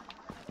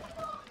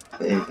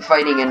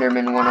 fighting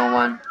Enderman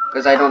 101,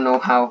 because I don't know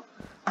how.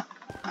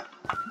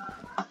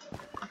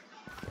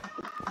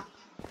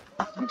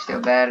 I'm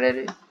still bad at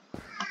it.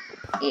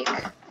 Ick.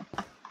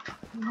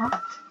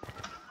 What?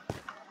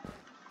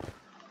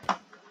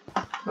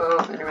 Oh,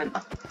 Enderman.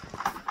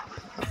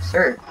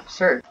 Sir,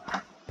 sir.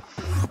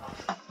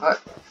 What?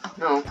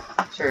 No,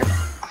 sir.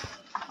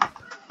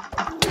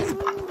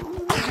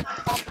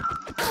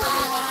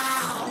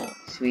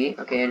 Sweet.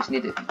 Okay, I just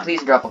need to.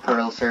 Please drop a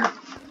pearl, sir.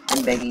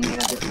 I'm begging you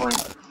at this point.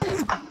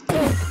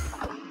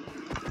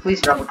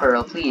 Please drop a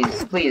pearl,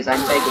 please. Please,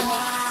 I'm begging.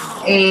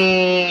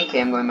 Hey,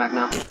 okay, I'm going back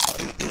now.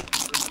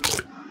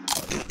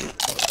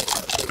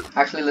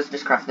 Actually, let's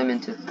just craft them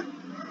into.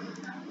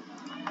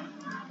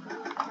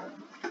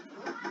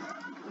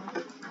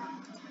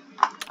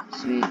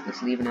 Sweet,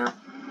 let's leave now.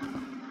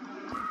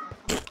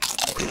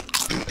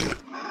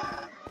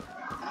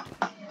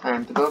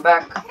 Time to go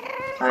back.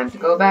 Time to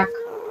go back.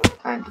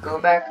 Time to go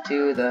back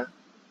to the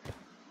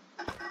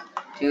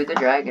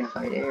dragon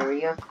fight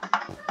area.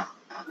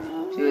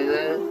 To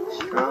the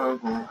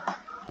stronghold.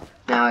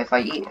 Now, if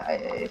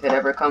if it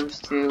ever comes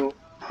to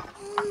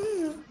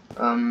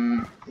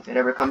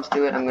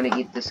it, I'm gonna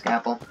eat the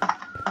scalpel.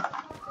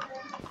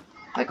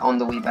 Like on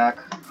the way back.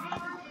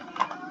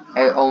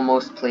 I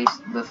almost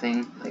placed the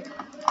thing, like.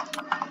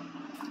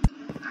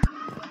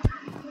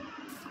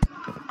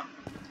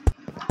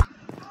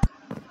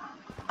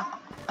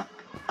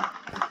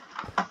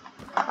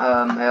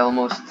 I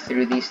almost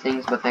threw these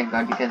things, but thank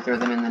God you can't throw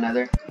them in the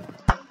nether.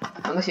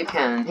 Unless you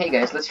can. Hey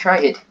guys, let's try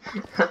it.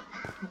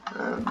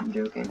 I'm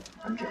joking.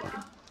 I'm joking.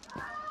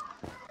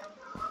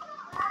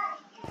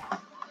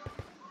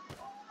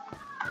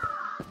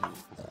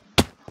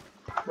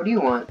 What do you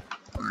want?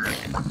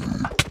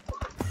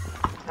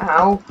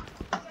 Ow!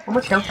 How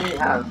much health do you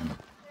have?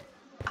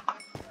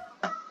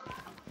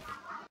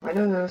 Why are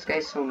those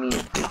guys so mean?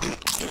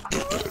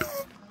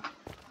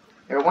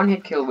 They're a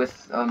one-hit kill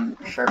with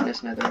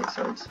sharpness netherite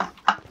swords.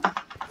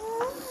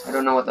 I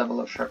don't know what level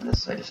of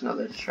sharpness, I just know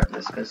that it's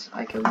sharpness because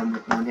I killed them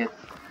with one hit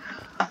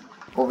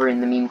over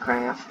in the meme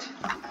craft.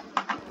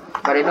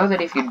 But I know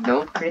that if you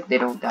don't crit, they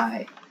don't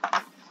die.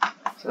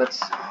 So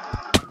that's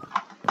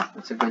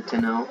a good to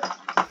know.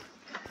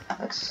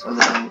 That's a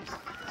little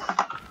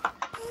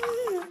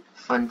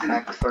fun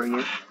fact for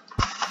you.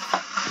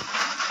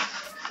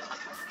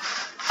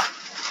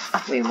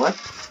 Wait, what?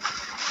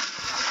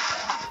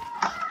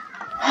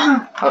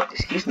 Oh,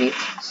 excuse me,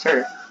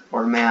 sir,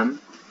 or ma'am.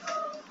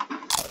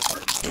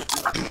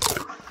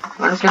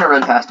 I'm just gonna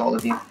run past all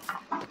of you.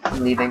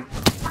 I'm leaving.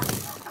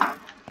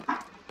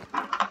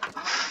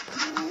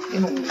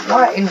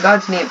 What in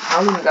God's name?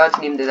 How in God's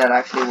name did that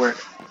actually work?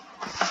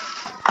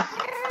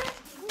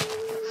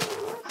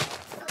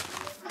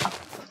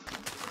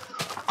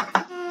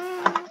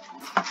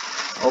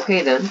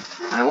 Okay then,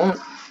 I won't.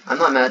 I'm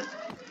not mad.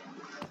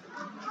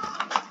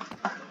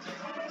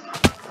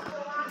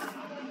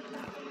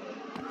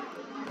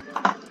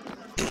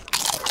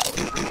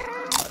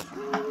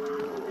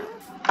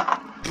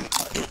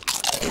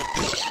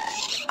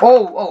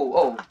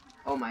 Oh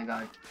my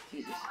god.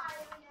 Jesus.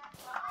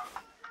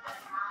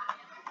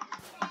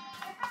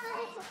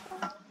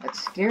 That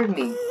scared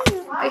me.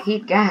 I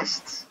hate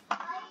ghasts.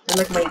 They're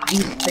like my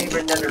least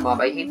favorite nether mob.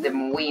 I hate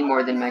them way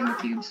more than magma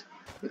cubes.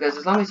 Because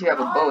as long as you have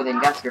a bow,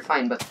 then ghasts are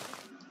fine, but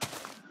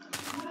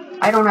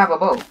I don't have a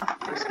bow.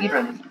 I'm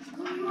speedrunning.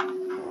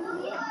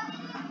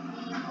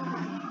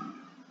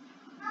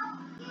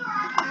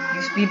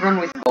 You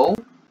speedrun with bow?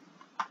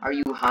 Are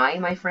you high,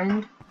 my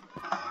friend?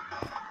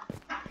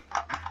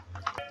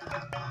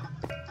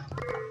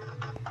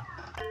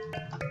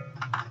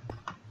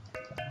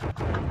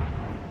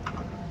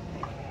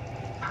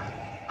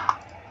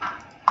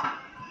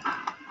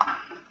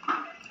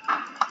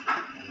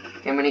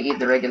 Okay, I'm gonna eat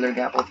the regular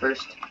gapple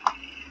first.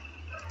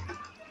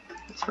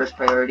 It's first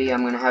priority.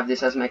 I'm gonna have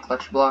this as my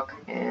clutch block,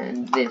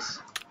 and this.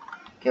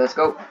 Okay, let's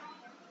go.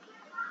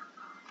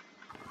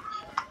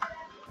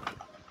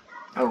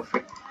 Oh,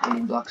 frick. I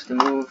need blocks to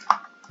move.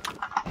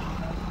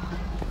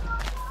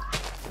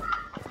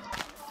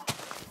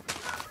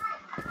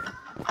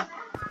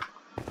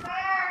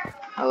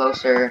 Hello,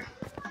 sir.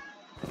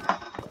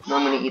 No,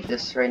 I'm gonna eat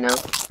this right now.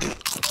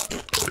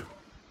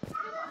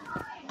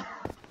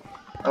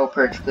 Oh,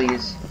 perch,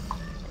 please.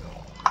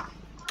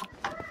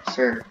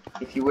 Sir,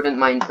 if you wouldn't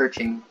mind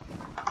perching.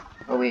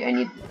 Oh wait, I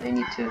need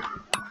to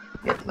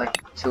get like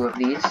 2 of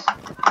these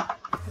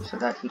so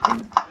that he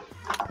can.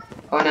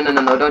 Oh no,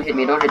 don't hit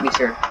me,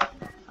 sir.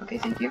 Okay,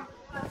 thank you.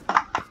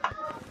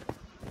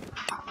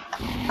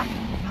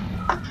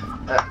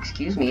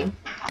 Excuse me.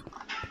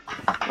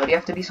 Why do you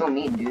have to be so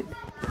mean, dude?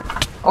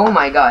 Oh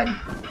my god.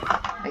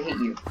 I hate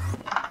you.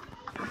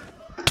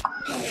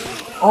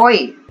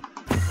 Oi!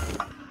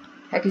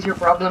 Heck is your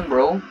problem,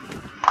 bro?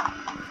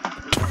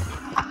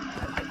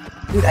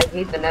 Dude, I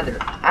hate the nether.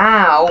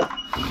 Ow!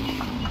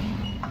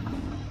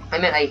 I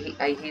meant I hate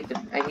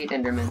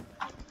Enderman.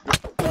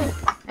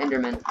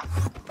 Enderman.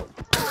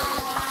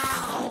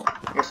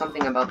 There's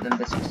something about them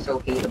that's just so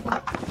hateable.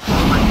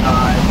 Oh my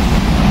god.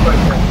 Of course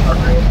you have to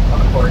cover it. Of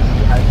course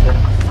you have to.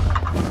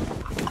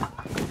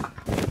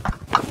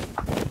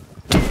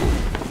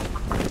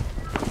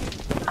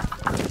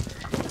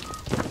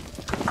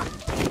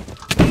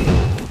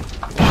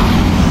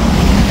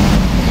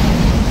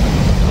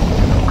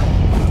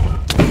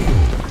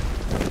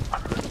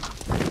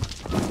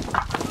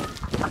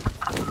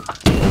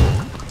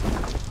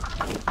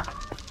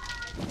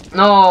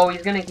 No,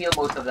 he's gonna heal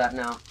most of that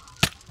now.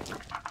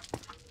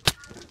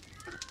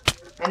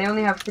 And I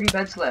only have 3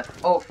 beds left.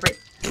 Oh, frick.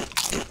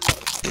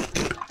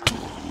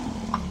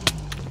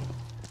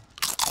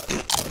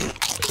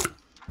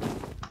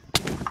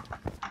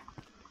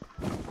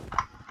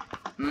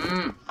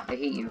 I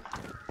hate you.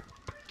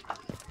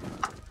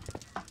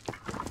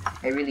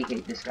 I really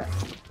hate this guy.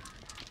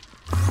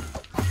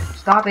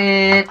 Stop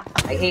it!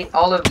 I hate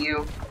all of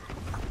you.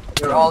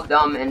 You're all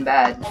dumb and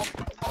bad.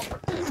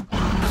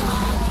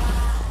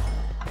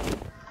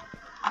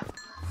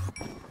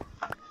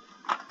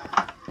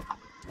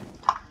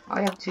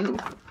 I have 2.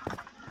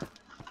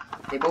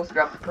 They both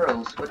dropped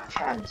pearls. What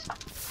chads?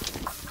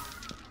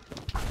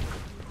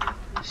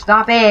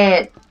 Stop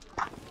it!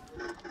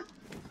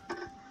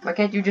 Why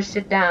can't you just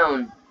sit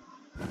down?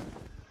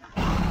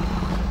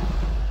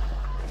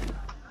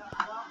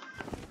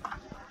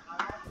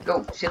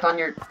 Go, sit on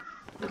your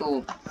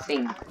little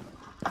thing.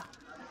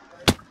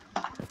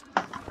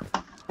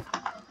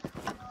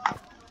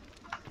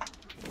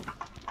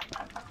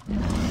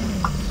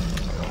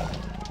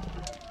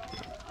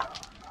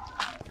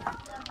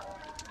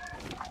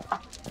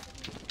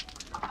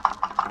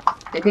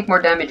 They take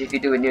more damage if you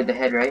do it near the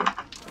head, right?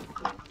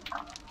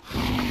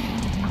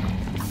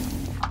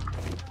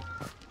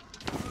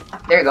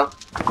 There you go.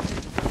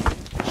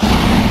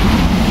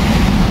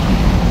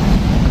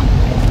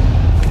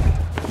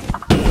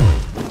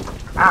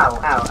 Ow,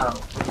 ow, ow.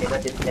 Okay,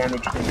 that did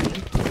damage to me.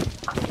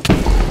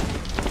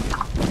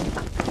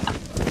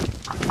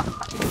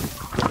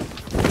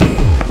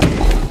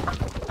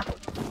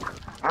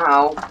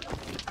 Ow.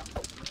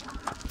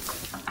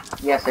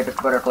 Yes, I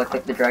just butterfly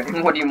clicked the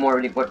dragon. What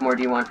more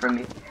do you want from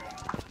me?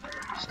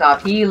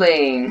 Stop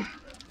healing!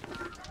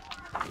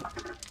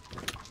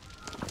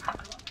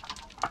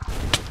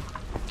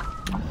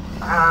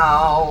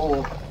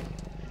 Ow!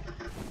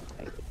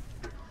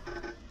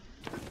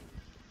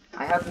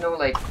 I have no,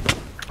 like...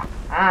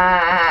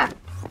 Ah!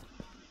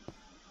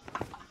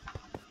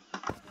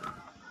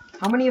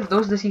 How many of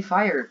those does he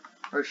fire?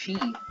 Or she?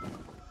 Man,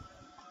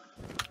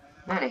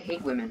 I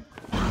hate women.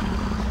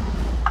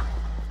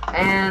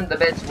 And the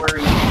beds were...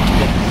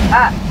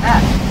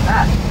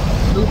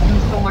 Those do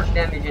so much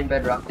damage in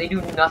Bedrock. They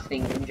do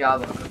nothing in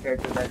Java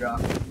compared to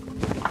Bedrock.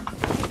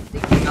 They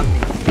do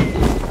nothing.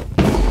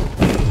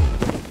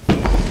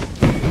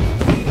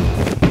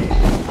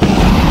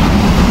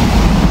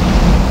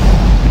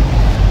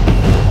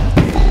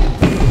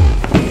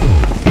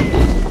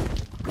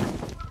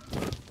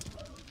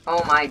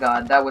 Oh my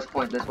god, that was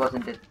pointless,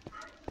 wasn't it?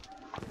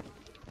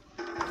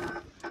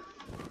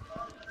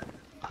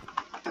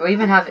 Do I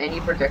even have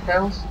any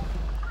projectiles?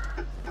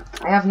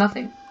 I have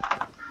nothing.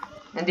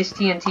 And this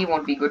TNT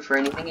won't be good for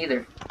anything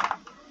either.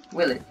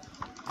 Will it?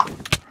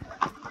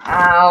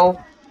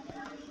 Ow!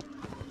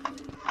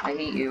 I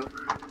hate you.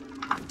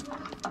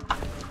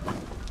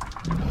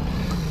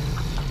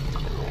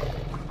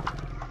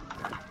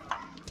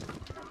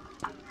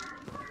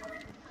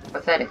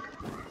 Pathetic.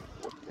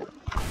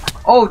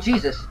 Oh,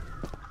 Jesus!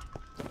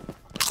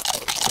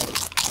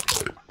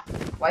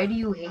 Why do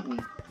you hate me?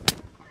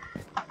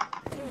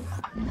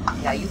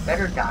 Yeah, you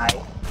better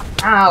die.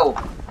 Ow!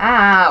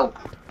 Ow!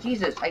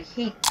 Jesus, I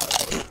hate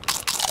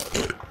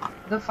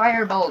the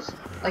fireballs.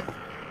 Like,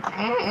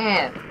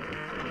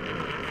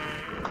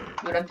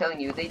 Dude, I'm telling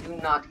you, they do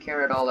not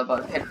care at all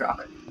about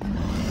bedrock.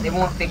 They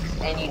won't fix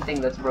anything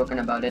that's broken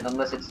about it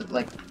unless it's,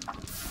 like,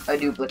 a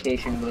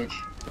duplication glitch.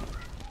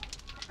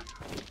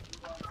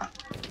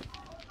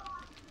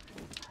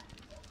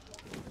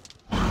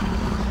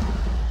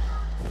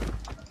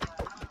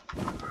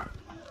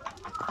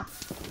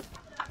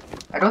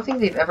 I don't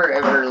think they've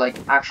ever, like,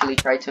 actually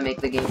tried to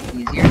make the game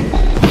easier.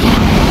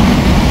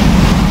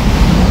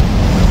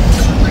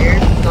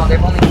 No,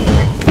 they've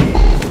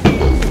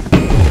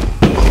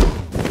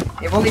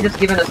only just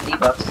given us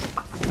debuffs.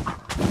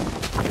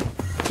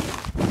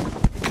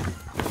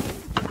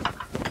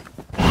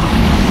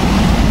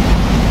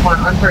 Come on,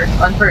 unperch,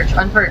 unperch,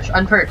 unperch,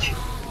 unperch.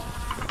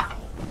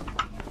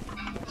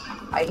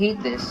 I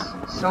hate this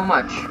so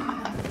much.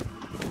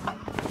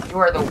 You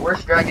are the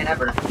worst dragon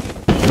ever.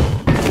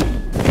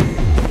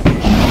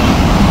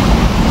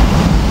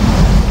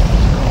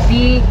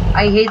 See,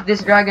 I hate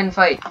this dragon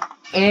fight.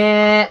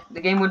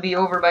 The game would be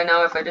over by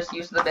now if I just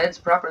used the beds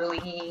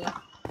properly.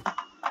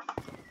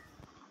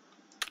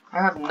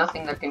 I have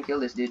nothing that can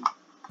kill this dude.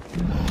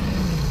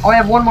 Oh, I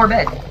have one more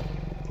bed.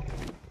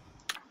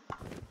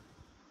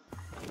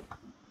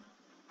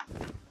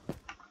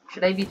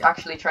 Should I be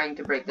actually trying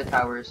to break the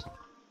towers?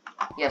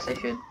 Yes, I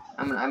should.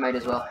 I might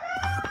as well.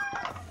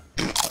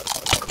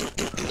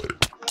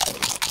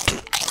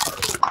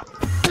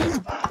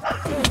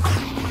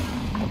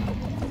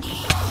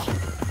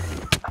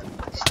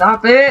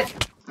 Stop it!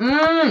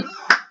 I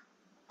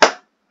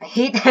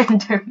hate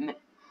Enderman.